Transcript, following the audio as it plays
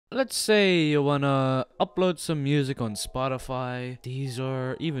let's say you wanna upload some music on Spotify,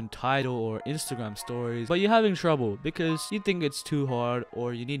 Deezer, even Tidal or Instagram stories, but you're having trouble because you think it's too hard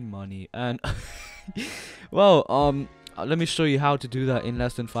or you need money. And well, let me show you how to do that in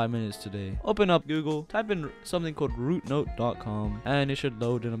less than 5 minutes today. Open up Google, type in something called Routenote.com, and it should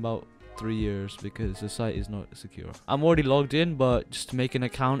load in about 3 years because the site is not secure. I'm already logged in, but just to make an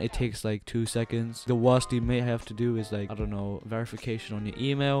account it takes like 2 seconds. The worst you may have to do is like, I don't know, verification on your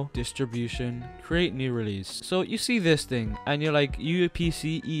email, distribution, create new release. So you see this thing and you're like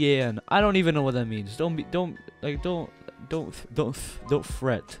UPC I don't even know what that means. Don't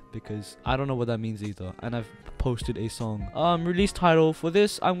fret because I don't know what that means either, and I've posted a song. Release title for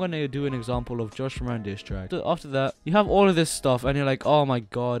this, I'm gonna do an example of Josh Moran diss track. So after that, you have all of this stuff and you're like, oh my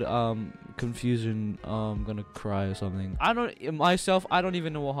god, confusion, I'm gonna cry or something. I don't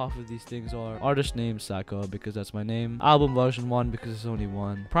even know what half of these things are. Artist name Saka because that's my name. Album version 1 because it's only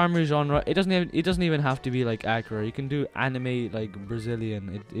one. Primary genre, it doesn't even have to be like accurate. You can do anime like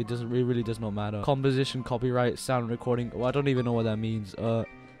Brazilian. It really does not matter. Composition, copyright, sound recording. Well, I don't even know what that means.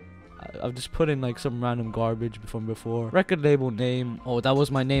 I've just put in like some random garbage from before. Record label name. Oh, that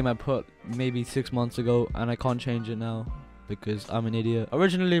was my name I put maybe 6 months ago and I can't change it now because I'm an idiot.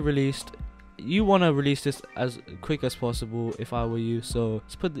 Originally released. You want to release this as quick as possible if I were you, so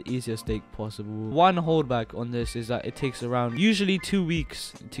let's put the easiest date possible. One holdback on this is that it takes around usually 2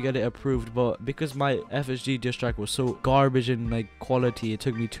 weeks to get it approved, but because my FSG diss track was so garbage in like quality, it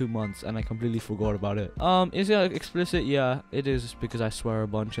took me 2 months and I completely forgot about it. Is it explicit? Yeah, it is because I swear a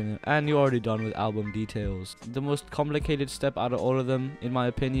bunch in it, and you're already done with album details. The most complicated step out of all of them, in my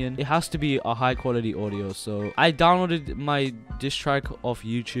opinion, it has to be a high quality audio. So I downloaded my diss track off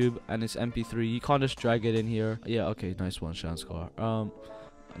YouTube and it's MP3. You can't just drag it in here. Yeah, okay, nice one, Shanskar.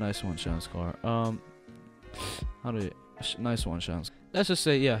 Nice one, Shanskar. Nice one, Shanskar. Let's just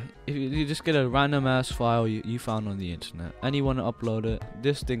say, yeah, if you just get a random ass file you found on the internet and you want to upload it,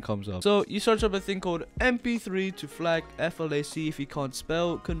 this thing comes up. So you search up a thing called MP3 to FLAC, FLAC if you can't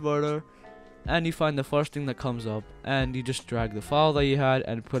spell, converter, and you find the first thing that comes up and you just drag the file that you had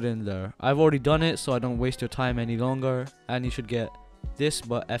and put it in there. I've already done it, so I don't waste your time any longer, and you should get this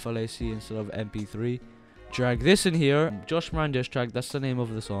but FLAC instead of MP3. Drag this in here. Josh Moran diss track, that's the name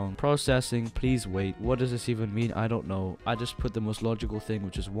of the song. Processing, please wait. What does this even mean? I don't know. I just put the most logical thing,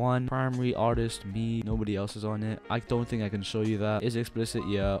 which is one. Primary artist, me. Nobody else is on it. I don't think I can show you that. Is it explicit?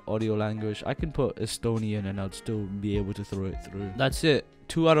 Yeah. Audio language, I can put Estonian and I'd still be able to throw it through. That's it.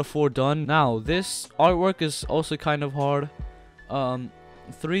 2 out of 4 done. Now this artwork is also kind of hard.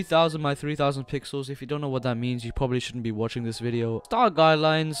 3000 by 3000 pixels. If you don't know what that means, you probably shouldn't be watching this video. Style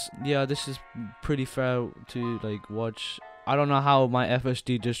guidelines, yeah, this is pretty fair to like watch. I don't know how my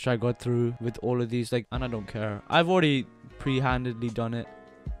FSD diss track got through with all of these, like, and I don't care. I've already pre-handedly done it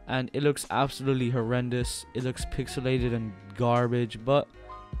and it looks absolutely horrendous. It looks pixelated and garbage, but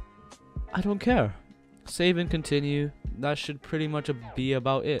I don't care. Save and continue. That should pretty much be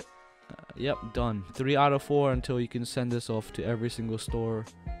about it. Yep, done. 3 out of 4 until you can send this off to every single store.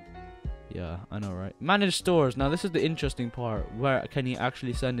 Yeah, I know, right? Manage stores. Now this is the interesting part. Where can you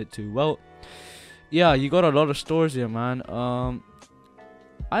actually send it to? Well, yeah, you got a lot of stores here, man.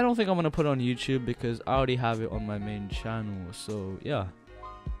 I don't think I'm gonna put it on YouTube because I already have it on my main channel. So yeah.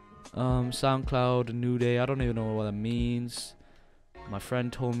 SoundCloud, New Day. I don't even know what that means. My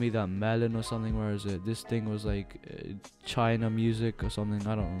friend told me that Melon or something, where is it? This thing was like China music or something,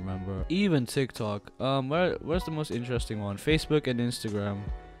 I don't remember. Even TikTok. Where's the most interesting one? Facebook and Instagram.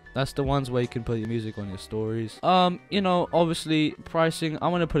 That's the ones where you can put your music on your stories. You know, obviously pricing,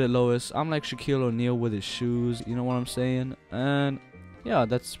 I'm gonna put it lowest. I'm like Shaquille O'Neal with his shoes, you know what I'm saying? And yeah,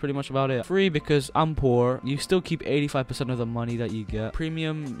 that's pretty much about it. Free because I'm poor. You still keep 85% of the money that you get.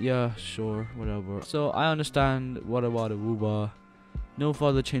 Premium, yeah, sure, whatever. So I understand what about a Wooba. No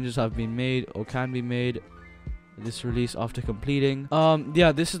further changes have been made or can be made. This release after completing.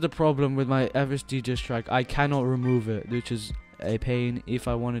 Yeah, this is the problem with my FSD diss track. I cannot remove it, which is a pain. If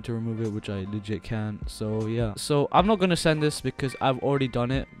I wanted to remove it, which I legit can. So yeah. So I'm not gonna send this because I've already done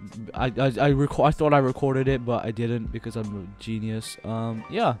it. I thought I recorded it, but I didn't because I'm a genius.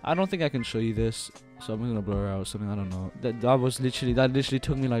 Yeah, I don't think I can show you this. So I'm gonna blur out something. I don't know. That literally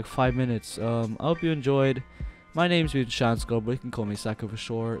took me like 5 minutes. I hope you enjoyed. My name's Shanskar, but you can call me Saka for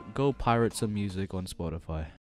short. Go pirate some music on Spotify.